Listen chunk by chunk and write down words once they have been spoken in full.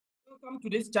Welcome to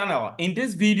this channel. In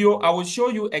this video, I will show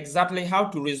you exactly how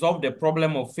to resolve the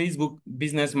problem of Facebook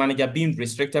Business Manager being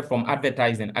restricted from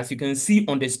advertising. As you can see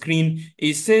on the screen,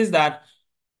 it says that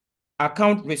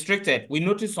account restricted. We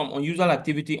notice some unusual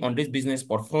activity on this business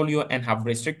portfolio and have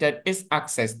restricted its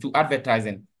access to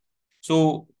advertising.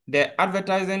 So the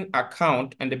advertising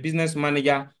account and the business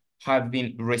manager have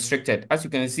been restricted. As you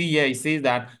can see here, it says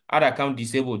that ad account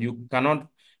disabled. You cannot,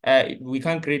 we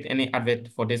can't create any advert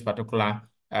for this particular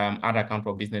ad account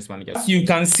for business manager. As you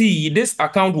can see, this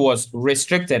account was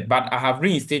restricted, but I have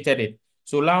reinstated it.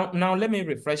 So now let me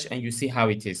refresh and you see how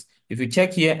it is. If you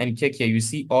check here and check here, you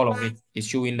see all of it is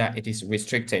showing that it is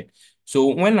restricted.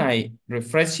 So when I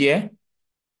refresh here,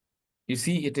 you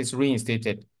see it is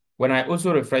reinstated. When I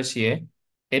also refresh here,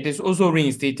 it is also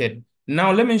reinstated.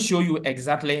 Now, let me show you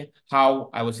exactly how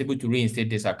I was able to reinstate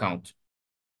this account.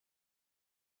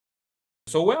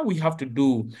 So what we have to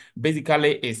do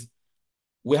basically is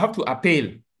we have to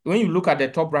appeal. When you look at the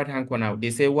top right-hand corner, they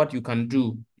say what you can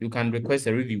do. You can request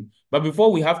a review. But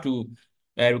before we have to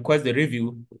request the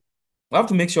review, we have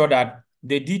to make sure that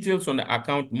the details on the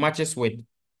account matches with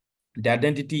the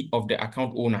identity of the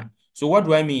account owner. So what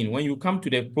do I mean? When you come to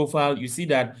the profile, you see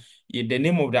that the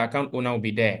name of the account owner will be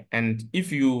there. And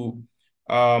if you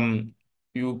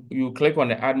you click on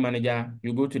the ad manager,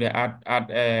 you go to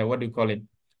the what do you call it?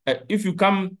 If you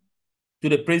come to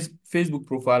the Facebook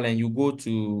profile and you go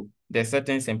to the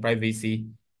settings and privacy,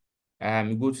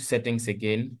 you go to settings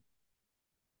again,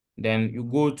 then you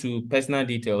go to personal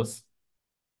details,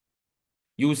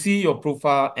 you will see your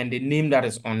profile and the name that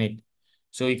is on it.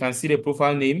 So you can see the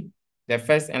profile name, the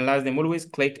first and last name. Always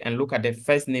click and look at the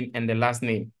first name and the last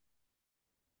name.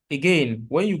 Again,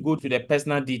 when you go to the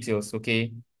personal details,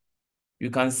 okay, you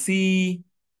can see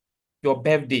your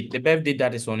birth date, the birth date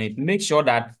that is on it. Make sure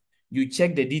that you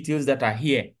check the details that are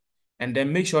here, and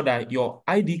then make sure that your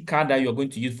ID card that you're going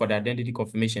to use for the identity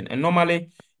confirmation. And normally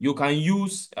you can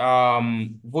use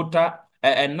voter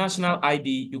national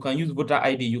ID, you can use voter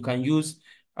ID, you can use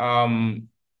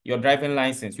your driving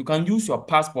license, you can use your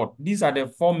passport. These are the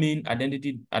four main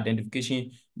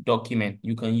identification documents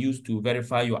you can use to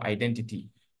verify your identity.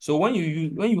 So when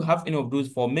you have any of those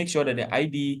four, make sure that the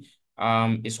ID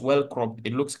is well cropped,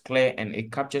 it looks clear, and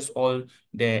it captures all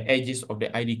the edges of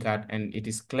the ID card, and it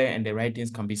is clear and the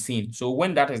writings can be seen. So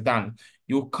when that is done,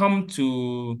 you come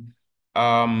to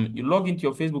you log into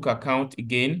your Facebook account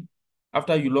again.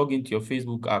 After you log into your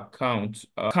Facebook account,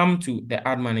 come to the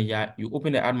ad manager. You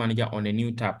open the ad manager on a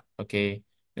new tab, okay?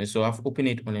 And so I've opened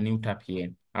it on a new tab here.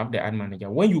 I have the ad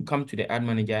manager. When you come to the ad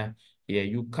manager here,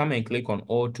 you come and click on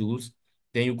all tools.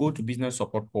 Then you go to business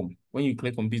support home. When you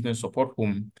click on business support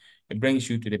home, it brings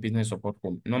you to the business support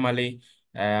home. Normally,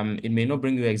 it may not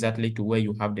bring you exactly to where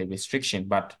you have the restriction,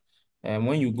 but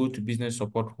when you go to business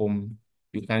support home,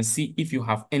 you can see if you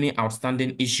have any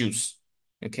outstanding issues,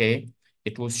 okay?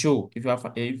 It will show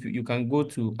if you can go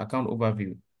to account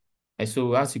overview. And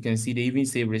so as you can see, they even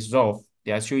say resolve.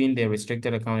 They are showing the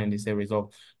restricted account and they say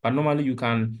resolve. But normally you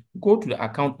can go to the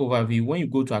account overview. When you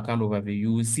go to account overview,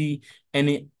 you will see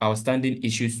any outstanding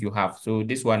issues you have. So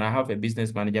this one, I have a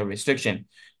business manager restriction.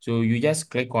 So you just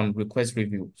click on request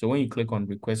review. So when you click on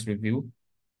request review,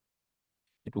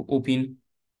 it will open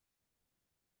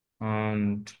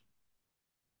and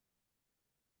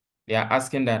they are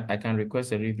asking that I can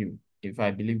request a review if I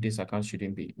believe this account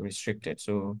shouldn't be restricted.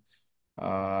 So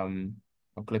I'll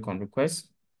click on request.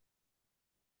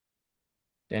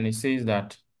 Then it says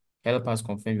that help us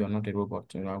confirm you are not a robot.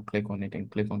 So I'll click on it and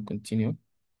click on continue.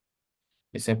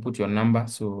 It said put your number.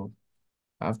 So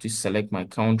I have to select my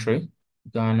country,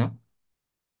 Ghana.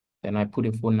 Then I put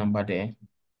a phone number there.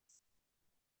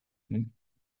 You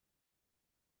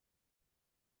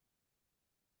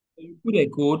put a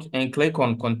code and click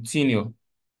on continue.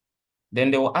 Then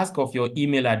they will ask of your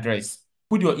email address.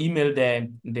 Put your email there.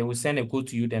 They will send a code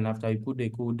to you. Then after you put the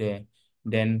code there,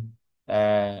 then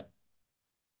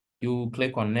you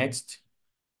click on next.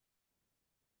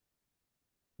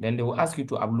 Then they will ask you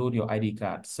to upload your ID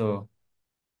card. So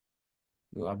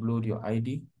you upload your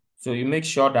ID. So you make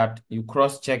sure that you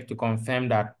cross-check to confirm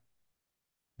that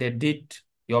the date,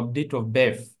 your date of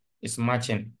birth is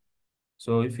matching.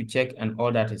 So if you check and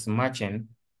all that is matching,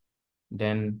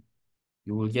 then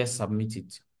you will just submit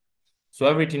it. So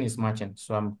everything is matching.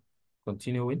 So I'm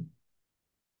continuing.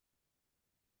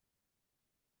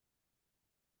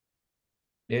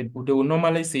 They will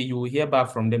normally say you will hear back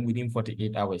from them within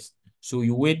 48 hours. So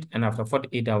you wait, and after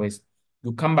 48 hours,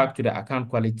 you come back to the account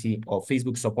quality or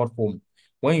Facebook support home.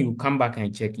 When you come back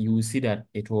and check, you will see that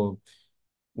it will,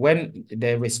 when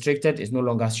the restricted is no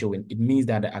longer showing, it means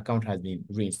that the account has been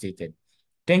reinstated.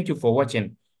 Thank you for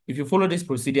watching. If you follow this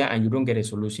procedure and you don't get a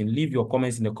solution, leave your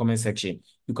comments in the comment section.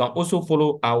 You can also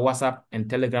follow our WhatsApp and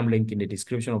Telegram link in the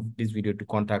description of this video to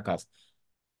contact us,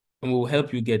 and we will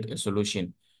help you get a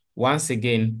solution. Once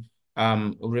again,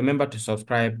 remember to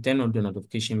subscribe, turn on the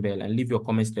notification bell, and leave your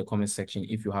comments in the comment section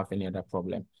if you have any other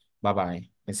problem. Bye-bye,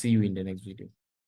 and see you in the next video.